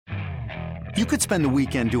You could spend the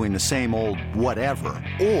weekend doing the same old whatever,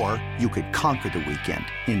 or you could conquer the weekend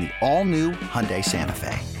in the all-new Hyundai Santa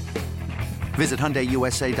Fe. Visit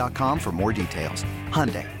HyundaiUSA.com for more details.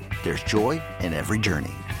 Hyundai, there's joy in every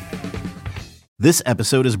journey. This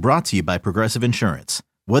episode is brought to you by Progressive Insurance.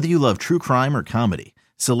 Whether you love true crime or comedy,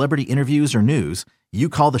 celebrity interviews or news, you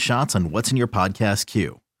call the shots on what's in your podcast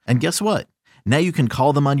queue. And guess what? Now you can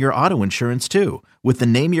call them on your auto insurance too with the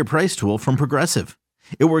Name Your Price tool from Progressive.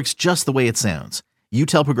 It works just the way it sounds. You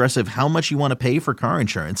tell Progressive how much you want to pay for car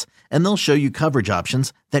insurance, and they'll show you coverage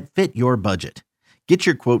options that fit your budget. Get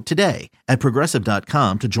your quote today at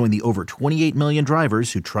Progressive.com to join the over 28 million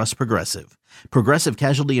drivers who trust Progressive. Progressive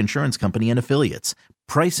Casualty Insurance Company and Affiliates.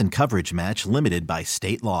 Price and coverage match limited by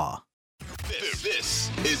state law.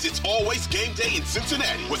 This is It's Always Game Day in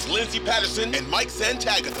Cincinnati with Lindsey Patterson and Mike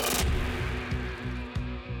Santagata.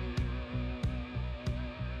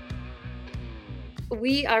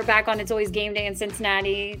 We are back on It's Always Game Day in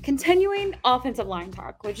Cincinnati, continuing offensive line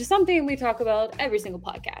talk, which is something we talk about every single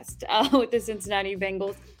podcast with the Cincinnati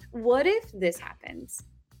Bengals. What if this happens?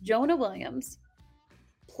 Jonah Williams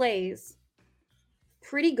plays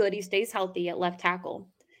pretty good. He stays healthy at left tackle.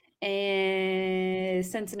 And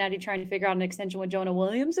Cincinnati trying to figure out an extension with Jonah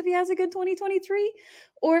Williams if he has a good 2023?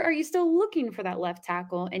 Or are you still looking for that left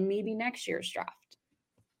tackle and maybe next year's draft?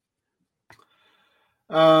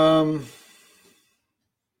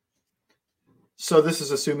 So this is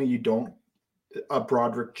assuming a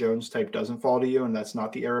Broderick Jones type doesn't fall to you, and that's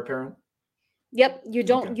not the heir apparent? Yep. You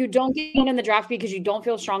don't get one in the draft because you don't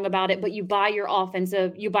feel strong about it, but you buy your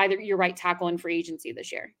your right tackle in free agency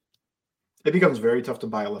this year. It becomes very tough to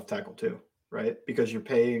buy a left tackle too, right? Because you're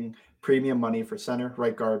paying premium money for center,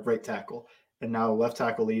 right guard, right tackle. And now left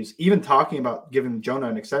tackle leaves. Even talking about giving Jonah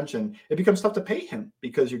an extension, it becomes tough to pay him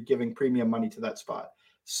because you're giving premium money to that spot.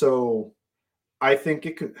 So I think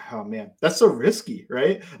it could, oh man, that's so risky,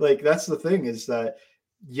 right? Like that's the thing is that,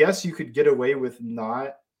 yes, you could get away with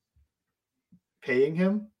not paying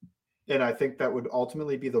him. And I think that would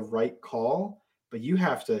ultimately be the right call, but you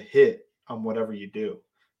have to hit on whatever you do.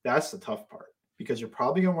 That's the tough part because you're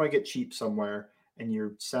probably going to want to get cheap somewhere and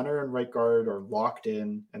your center and right guard are locked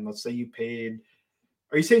in. And let's say are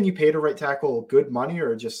you saying you paid a right tackle good money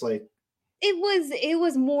or just like? It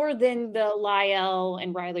was more than the Lyle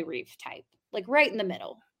and Riley Reef type. Like right in the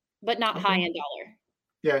middle, but not high end dollar.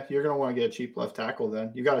 Yeah, you're going to want to get a cheap left tackle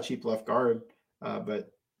then. You got a cheap left guard,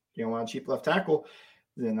 but you don't want a cheap left tackle,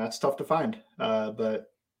 then that's tough to find.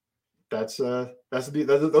 But those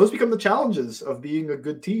become the challenges of being a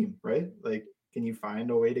good team, right? Like, can you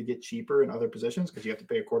find a way to get cheaper in other positions because you have to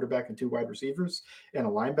pay a quarterback and 2 wide receivers and a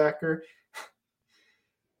linebacker?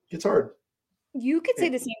 It's hard. You could say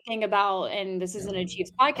the same thing about, and this isn't a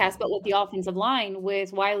Chiefs podcast, but with the offensive line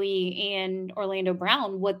with Wiley and Orlando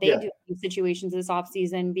Brown, what they do in situations this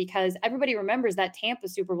offseason, because everybody remembers that Tampa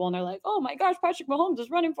Super Bowl and they're like, oh my gosh, Patrick Mahomes is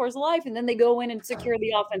running for his life. And then they go in and secure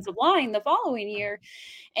the offensive line the following year.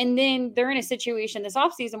 And then they're in a situation this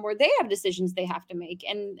offseason where they have decisions they have to make.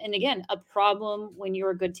 And again, a problem when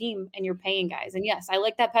you're a good team and you're paying guys. And yes, I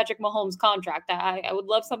like that Patrick Mahomes contract. I would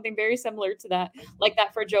love something very similar to that, like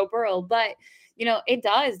that for Joe Burrow. But it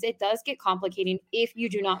does get complicating if you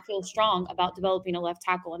do not feel strong about developing a left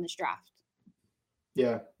tackle in this draft.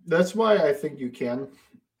 Yeah, that's why I think you can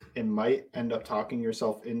and might end up talking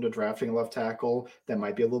yourself into drafting a left tackle that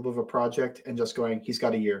might be a little bit of a project and just going, he's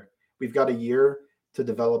got a year. We've got a year to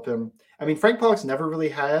develop him. I mean, Frank Pollock's never really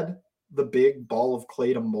had the big ball of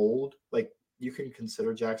clay to mold. Like, you can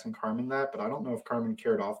consider Jackson Carman that, but I don't know if Carman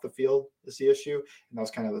carried off the field is the issue. And that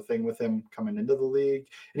was kind of the thing with him coming into the league.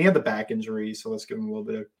 And he had the back injury, so let's give him a little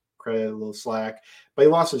bit of credit, a little slack. But he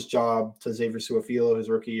lost his job to Xavier Su'a-Filo his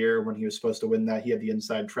rookie year when he was supposed to win that. He had the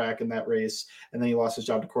inside track in that race. And then he lost his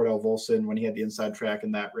job to Cordell Volson when he had the inside track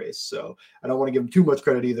in that race. So I don't want to give him too much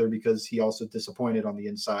credit either because he also disappointed on the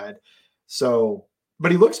inside. So,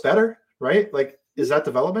 but he looks better, right? Like, is that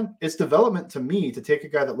development? It's development to me to take a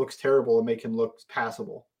guy that looks terrible and make him look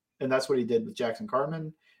passable. And that's what he did with Jackson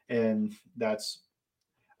Carman. And that's,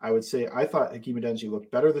 I would say, I thought Hakeem Adeniji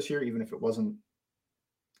looked better this year, even if it wasn't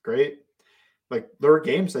great. Like, there were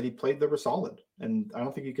games that he played that were solid. And I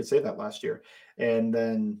don't think you could say that last year. And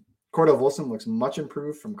then Cordell Volson looks much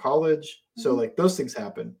improved from college. So, like, those things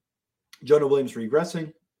happen. Jonah Williams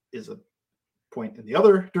regressing is a point in the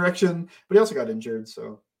other direction, but he also got injured.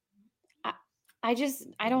 So I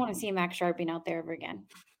don't want to see Max Sharping out there ever again.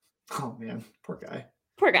 Oh man, poor guy.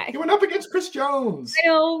 Poor guy. He went up against Chris Jones.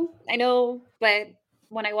 I know. But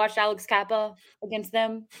when I watched Alex Kappa against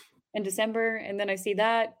them in December, and then I see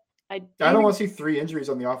that, I don't want to see 3 injuries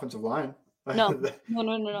on the offensive line. No.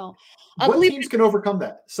 No. What teams can overcome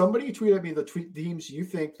that? Somebody tweet at me the teams you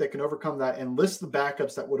think that can overcome that and list the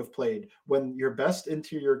backups that would have played when your best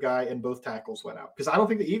interior guy and both tackles went out. Because I don't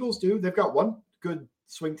think the Eagles do. They've got one good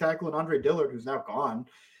swing tackle in Andre Dillard, who's now gone.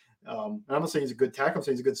 I'm not saying he's a good tackle. I'm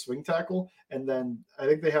saying he's a good swing tackle. And then I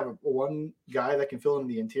think they have one guy that can fill in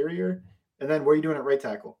the interior. And then what are you doing at right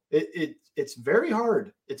tackle? It's very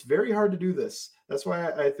hard. It's very hard to do this. That's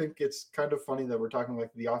why I think it's kind of funny that we're talking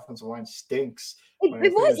like the offensive line stinks.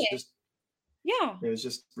 It wasn't. It was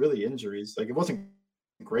just really injuries. Like it wasn't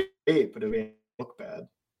great, but it made look bad.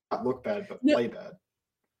 Not look bad, but play bad.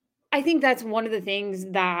 I think that's one of the things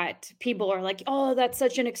that people are like, oh, that's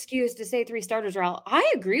such an excuse to say 3 starters are out.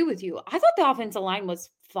 I agree with you. I thought the offensive line was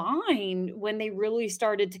fine when they really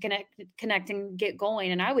started to connect and get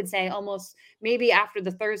going. And I would say almost maybe after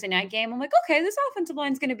the Thursday night game, I'm like, okay, this offensive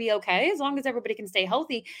line is going to be okay as long as everybody can stay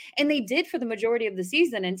healthy. And they did for the majority of the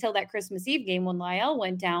season until that Christmas Eve game when Lyle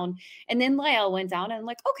went down. And then Lyle went down and I'm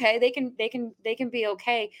like, okay, they can be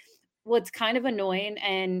okay. What's kind of annoying,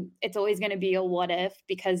 and it's always going to be a what if,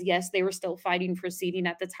 because yes, they were still fighting for seeding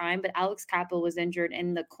at the time, but Alex Cappa was injured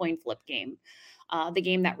in the coin flip game, the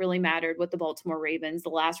game that really mattered with the Baltimore Ravens, the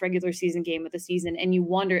last regular season game of the season. And you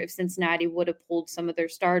wonder if Cincinnati would have pulled some of their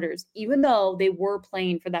starters, even though they were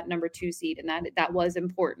playing for that number 2 seed, and that was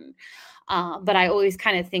important. But I always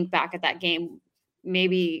kind of think back at that game.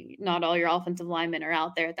 Maybe not all your offensive linemen are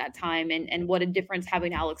out there at that time, and what a difference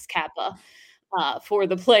having Alex Cappa for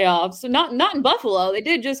the playoffs. So not in Buffalo. They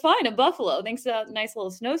did just fine in Buffalo, thanks to a nice little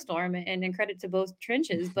snowstorm, and credit to both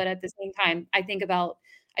trenches. But at the same time, I think about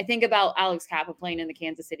Alex Cappa playing in the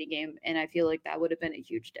Kansas City game, and I feel like that would have been a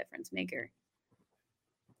huge difference maker.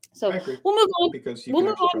 So we'll move on. Because you can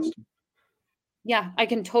actually trust him. Yeah, I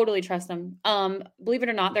can totally trust him. Believe it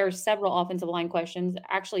or not, there are several offensive line questions.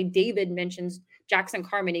 Actually, David mentions Jackson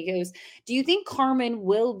Carman. He goes, do you think Carman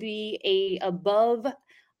will be a above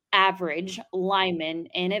average lineman,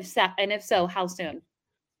 and if so, how soon?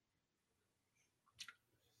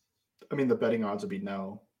 I mean, the betting odds would be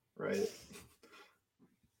no, right?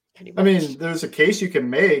 I mean, there's a case you can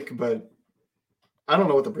make, but I don't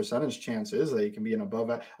know what the percentage chance is that you can be an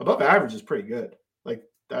above average is pretty good. Like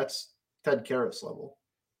that's Ted Karras level,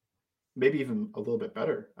 maybe even a little bit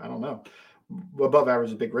better. I don't know. Above average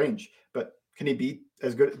is a big range, but can he be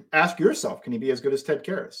as good? Ask yourself, can he be as good as Ted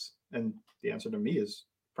Karras? And the answer to me is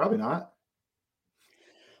probably not.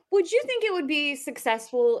 Would you think it would be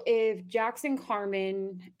successful if Jackson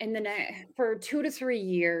Carman for 2 to 3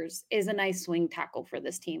 years is a nice swing tackle for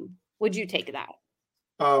this team? Would you take that?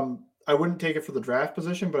 I wouldn't take it for the draft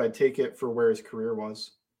position, but I'd take it for where his career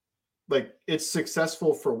was. Like it's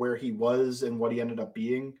successful for where he was and what he ended up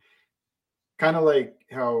being. Kind of like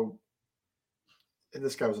how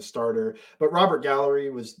this guy was a starter, but Robert Gallery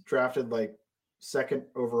was drafted like 2nd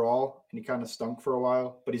overall, and he kind of stunk for a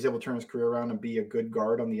while, but he's able to turn his career around and be a good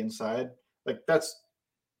guard on the inside. Like that's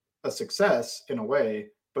a success in a way,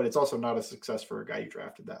 but it's also not a success for a guy you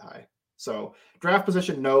drafted that high. So draft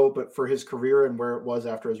position, no, but for his career and where it was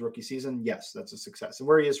after his rookie season, yes, that's a success. And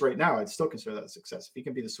where he is right now, I'd still consider that a success. If he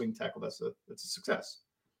can be the swing tackle, that's a success.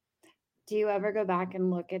 Do you ever go back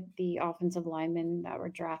and look at the offensive linemen that were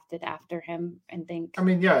drafted after him and think? I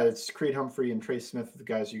mean, yeah, it's Creed Humphrey and Trey Smith, the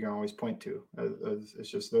guys you can always point to. It's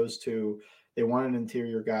just those two. They want an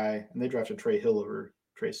interior guy, and they drafted Trey Hill over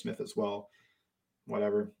Trey Smith as well.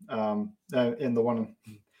 Whatever. And the one,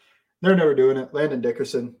 they're never doing it. Landon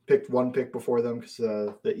Dickerson picked 1 pick before them because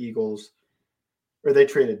the Eagles, or they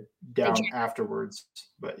traded down afterwards.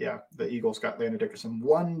 But yeah, the Eagles got Landon Dickerson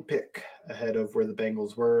 1 pick ahead of where the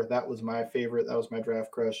Bengals were. That was my favorite. That was my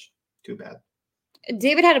draft crush. Too bad.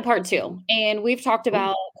 David had a part 2, and we've talked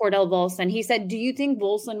about Cordell Volson. He said, do you think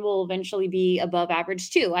Volson will eventually be above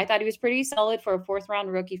average too? I thought he was pretty solid for a 4th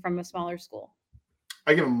round rookie from a smaller school.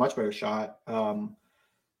 I give him a much better shot.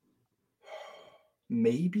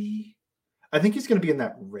 Maybe. I think he's going to be in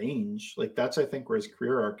that range. Like that's, I think, where his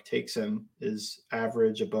career arc takes him is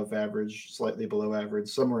average, above average, slightly below average,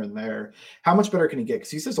 somewhere in there. How much better can he get?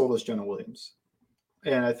 Because he's as old as Jonah Williams.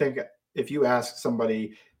 And I think if you ask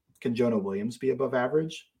somebody, can Jonah Williams be above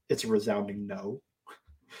average? It's a resounding no.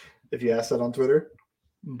 If you ask that on Twitter.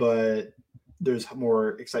 But there's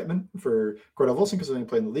more excitement for Cordell Volson because he only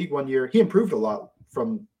played in the league 1 year. He improved a lot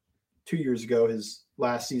from 2 years ago, his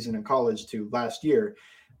last season in college, to last year.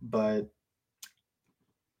 But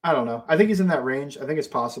I don't know. I think he's in that range. I think it's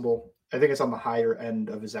possible. I think it's on the higher end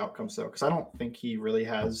of his outcomes, though, because I don't think he really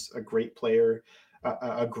has a great player,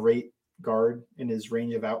 a great guard in his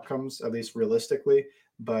range of outcomes, at least realistically.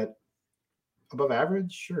 But above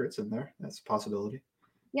average, sure, it's in there. That's a possibility.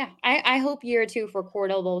 Yeah, I hope year 2 for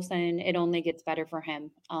Cordell Volson, it only gets better for him.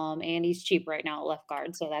 And he's cheap right now at left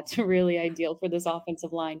guard, so that's really ideal for this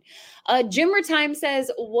offensive line. Jimmer Time says,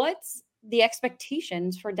 what's the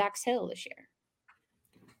expectations for Dax Hill this year?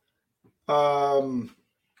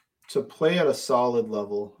 To play at a solid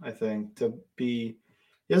level, I think. He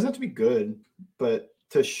doesn't have to be good, but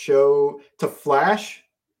to flash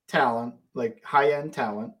talent, like high-end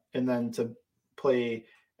talent, and then to play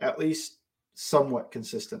at least somewhat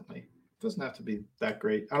consistently. Doesn't have to be that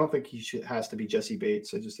great. I don't think has to be Jesse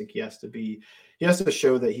Bates. I just think he has to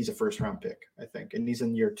show that he's a first round pick, I think. And he's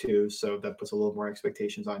in year 2, so that puts a little more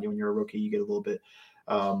expectations on you. When you're a rookie, you get a little bit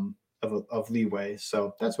of leeway.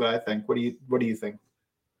 So that's what I think. What do you think?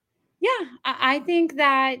 Yeah, I think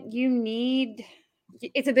that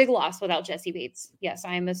it's a big loss without Jesse Bates. Yes,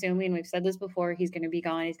 I'm assuming, we've said this before, he's going to be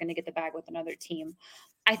gone. He's going to get the bag with another team.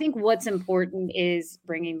 I think what's important is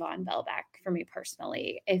bringing Von Bell back for me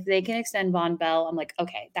personally. If they can extend Von Bell, I'm like,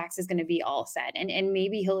 okay, Dax is going to be all set. And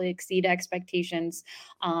maybe he'll exceed expectations,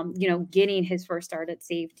 getting his first start at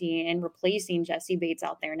safety and replacing Jesse Bates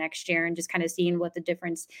out there next year, and just kind of seeing what the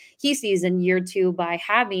difference he sees in year 2 by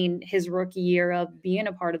having his rookie year of being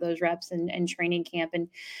a part of those reps and training camp. And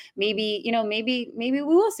maybe we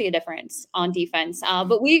will see a difference on defense.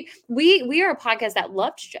 But we are a podcast that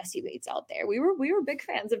loved Jesse Bates out there. We were big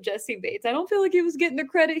fans of Jesse Bates. I don't feel like he was getting the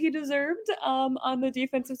credit he deserved on the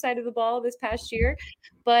defensive side of the ball this past year.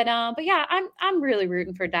 But yeah, I'm really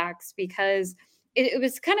rooting for Dax because it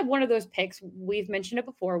was kind of one of those picks. We've mentioned it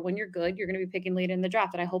before. When you're good, you're going to be picking late in the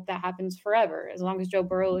draft. And I hope that happens forever. As long as Joe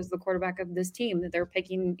Burrow is the quarterback of this team, that they're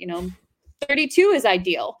picking, 32 is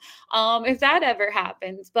ideal if that ever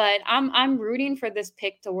happens. But I'm rooting for this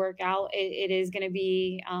pick to work out. It is going to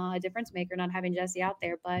be a difference maker not having Jesse out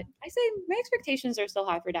there. But I say my expectations are still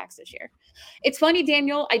high for Dax this year. It's funny,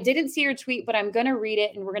 Daniel, I didn't see your tweet, but I'm going to read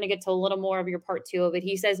it and we're going to get to a little more of your part 2 of it.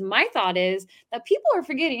 He says, my thought is that people are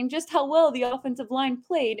forgetting just how well the offensive line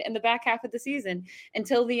played in the back half of the season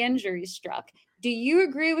until the injuries struck. Do you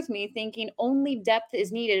agree with me thinking only depth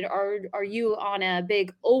is needed? Or are you on a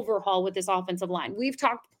big overhaul with this offensive line? We've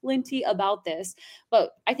talked plenty about this,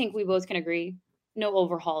 but I think we both can agree no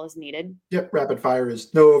overhaul is needed. Yep, rapid fire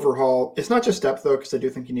is no overhaul. It's not just depth, though, because I do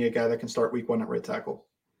think you need a guy that can start week 1 at right tackle.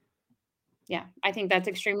 Yeah, I think that's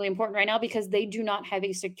extremely important right now because they do not have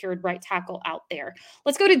a secured right tackle out there.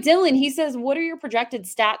 Let's go to Dylan. He says, what are your projected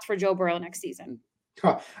stats for Joe Burrow next season?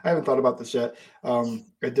 I haven't thought about this yet. I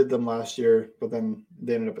did them last year, but then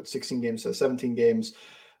they ended up at 16 games, so 17 games.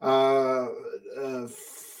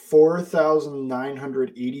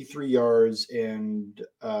 4,983 yards and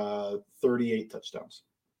 38 touchdowns.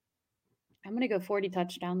 I'm going to go 40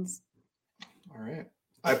 touchdowns. All right.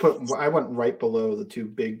 I went right below the 2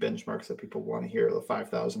 big benchmarks that people want to hear, the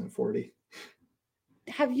 5,040.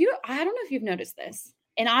 I don't know if you've noticed this.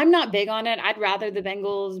 And I'm not big on it. I'd rather the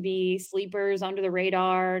Bengals be sleepers under the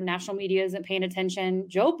radar. National media isn't paying attention.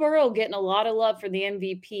 Joe Burrow getting a lot of love for the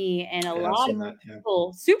MVP and a lot of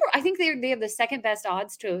people. I think they have the second best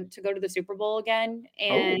odds to go to the Super Bowl again.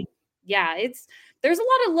 And yeah, there's a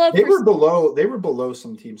lot of love. They were below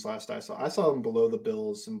some teams last I saw. I saw them below the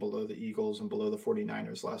Bills and below the Eagles and below the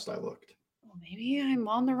 49ers last I looked. Maybe I'm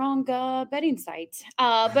on the wrong betting site.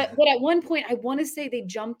 But at one point, I want to say they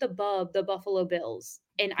jumped above the Buffalo Bills.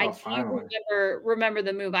 And I can't remember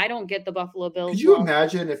the move. I don't get the Buffalo Bills. Could you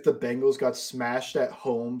imagine if the Bengals got smashed at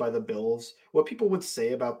home by the Bills? What people would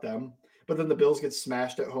say about them? But then the Bills get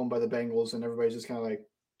smashed at home by the Bengals, and everybody's just kind of like,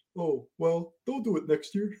 oh, well, they'll do it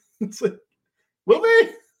next year. It's like, will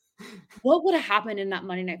they? What would have happened in that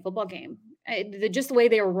Monday Night Football game? Just the way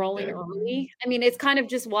they were rolling early. I mean, it's kind of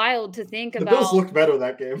just wild to think about. The Bills looked better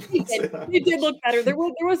that game. It did look better. There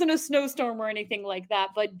wasn't a snowstorm or anything like that.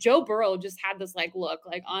 But Joe Burrow just had this look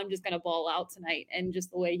like I'm just going to ball out tonight. And just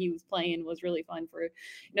the way he was playing was really fun for,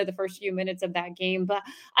 the first few minutes of that game. But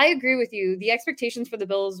I agree with you. The expectations for the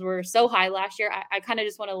Bills were so high last year. I kind of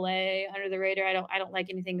just want to lay under the radar. I don't like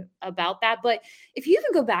anything about that. But if you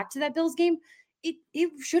even go back to that Bills game, it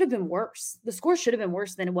should have been worse. The score should have been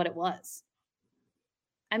worse than what it was.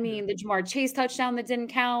 I mean, the Jamar Chase touchdown that didn't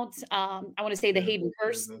count. I want to say the Hayden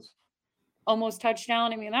Hurst almost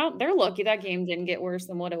touchdown. I mean, they're lucky that game didn't get worse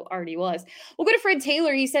than what it already was. We'll go to Fred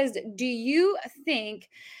Taylor. He says, do you think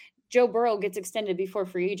Joe Burrow gets extended before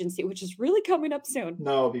free agency, which is really coming up soon?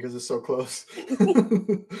 No, because it's so close. I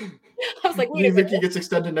was like, do you think he gets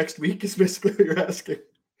extended next week is basically what you're asking.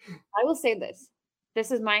 I will say this.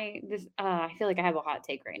 I feel like I have a hot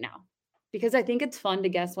take right now because I think it's fun to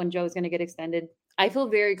guess when Joe's going to get extended. I feel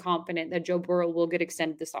very confident that Joe Burrow will get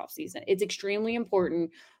extended this offseason. It's extremely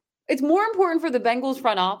important It's more important for the Bengals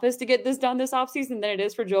front office to get this done this offseason than it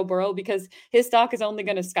is for Joe Burrow because his stock is only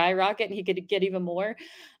going to skyrocket and he could get even more.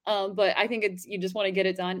 But I think you just want to get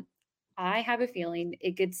it done. I have a feeling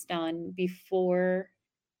it gets done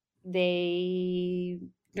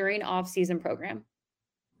during off-season program,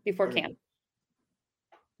 before camp.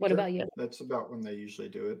 What about you? That's about when they usually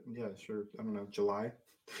do it. Yeah, sure. I don't know, July.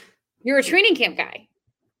 You're a training camp guy.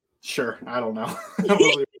 Sure. I don't know.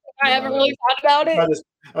 I haven't really thought about it.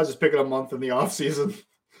 I was just picking a month in the off season.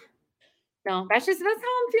 No, that's how I'm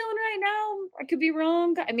feeling right now. I could be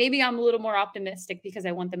wrong. Maybe I'm a little more optimistic because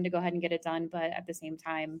I want them to go ahead and get it done. But at the same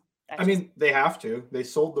time, they have to. They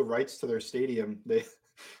sold the rights to their stadium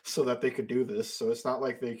so that they could do this. So it's not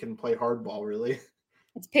like they can play hardball, really.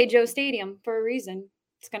 It's Peugeot Stadium for a reason.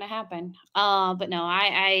 It's going to happen. But no,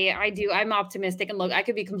 I'm optimistic. And look, I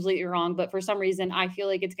could be completely wrong, but for some reason, I feel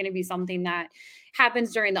like it's going to be something that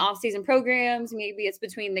happens during the off-season programs. Maybe it's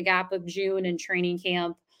between the gap of June and training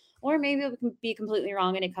camp, or maybe it can be completely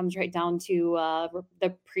wrong and it comes right down to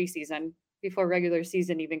the preseason before regular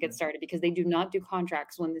season even gets started, because they do not do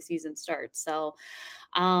contracts when the season starts. So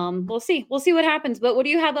we'll see. We'll see what happens. But what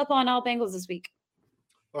do you have up on All Bengals this week?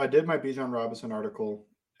 Well, I did my Bijan Robinson article,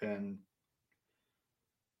 and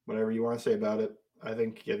whatever you want to say about it, I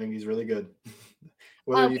think he's really good.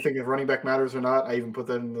 Whether you think if running back matters or not, I even put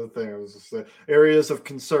that in the thing. It was just areas of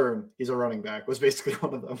concern. He's a running back was basically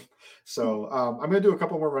one of them. So I'm going to do a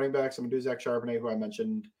couple more running backs. I'm going to do Zach Charbonnet, who I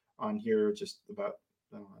mentioned on here just about,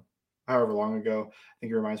 I don't know, however long ago. I think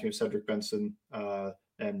he reminds me of Cedric Benson,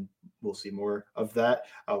 and we'll see more of that,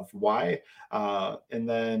 of why. And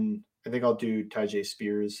then I think I'll do Tyjae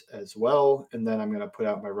Spears as well. And then I'm going to put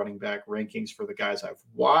out my running back rankings for the guys I've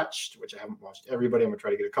watched, which I haven't watched everybody. I'm going to try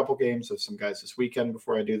to get a couple games of some guys this weekend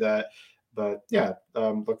before I do that. But yeah,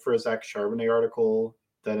 look for a Zach Charbonnet article,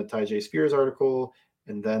 then a Tyjae Spears article,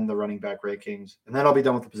 and then the running back rankings. And then I'll be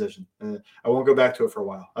done with the position. And I won't go back to it for a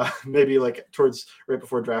while. Maybe like towards right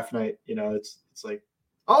before draft night, it's like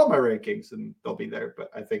all of my rankings and they'll be there. But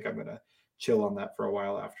I think I'm going to chill on that for a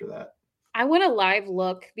while after that. I want a live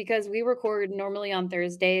look because we record normally on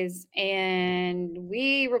Thursdays and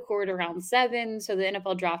we record around 7. So the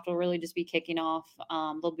NFL draft will really just be kicking off.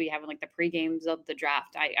 They'll be having like the pre-games of the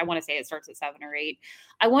draft. I want to say it starts at 7 or 8.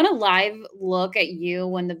 I want a live look at you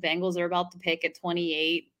when the Bengals are about to pick at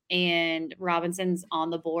 28 and Robinson's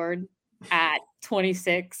on the board at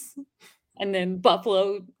 26. And then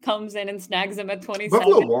Buffalo comes in and snags him at 27.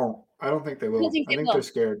 Buffalo won't. I don't think they will. I think they're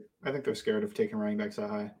scared. I think they're scared of taking running backs that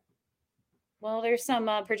high. Well, there's some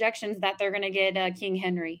projections that they're going to get King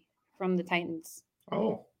Henry from the Titans.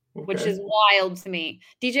 Oh, okay. Which is wild to me.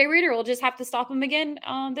 DJ Reader will just have to stop him again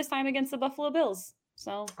this time against the Buffalo Bills.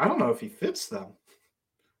 So I don't know if he fits them.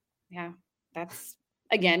 Yeah, that's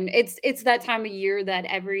again, it's that time of year that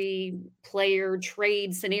every player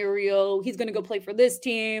trade scenario, he's going to go play for this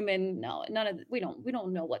team, and no, none of we don't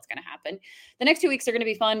know what's going to happen. The next 2 weeks are going to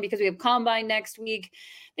be fun because we have Combine next week.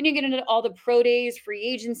 Then you get into all the pro days, free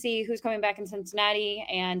agency, who's coming back in Cincinnati,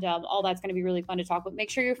 and all that's going to be really fun to talk about. Make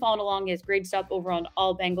sure you're following along. It's great stuff over on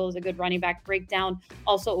All Bengals, a good running back breakdown.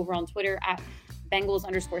 Also over on Twitter at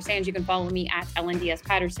Bengals_Sands. You can follow me at LNDS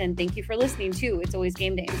Patterson. Thank you for listening to It's Always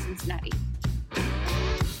Game Day in Cincinnati.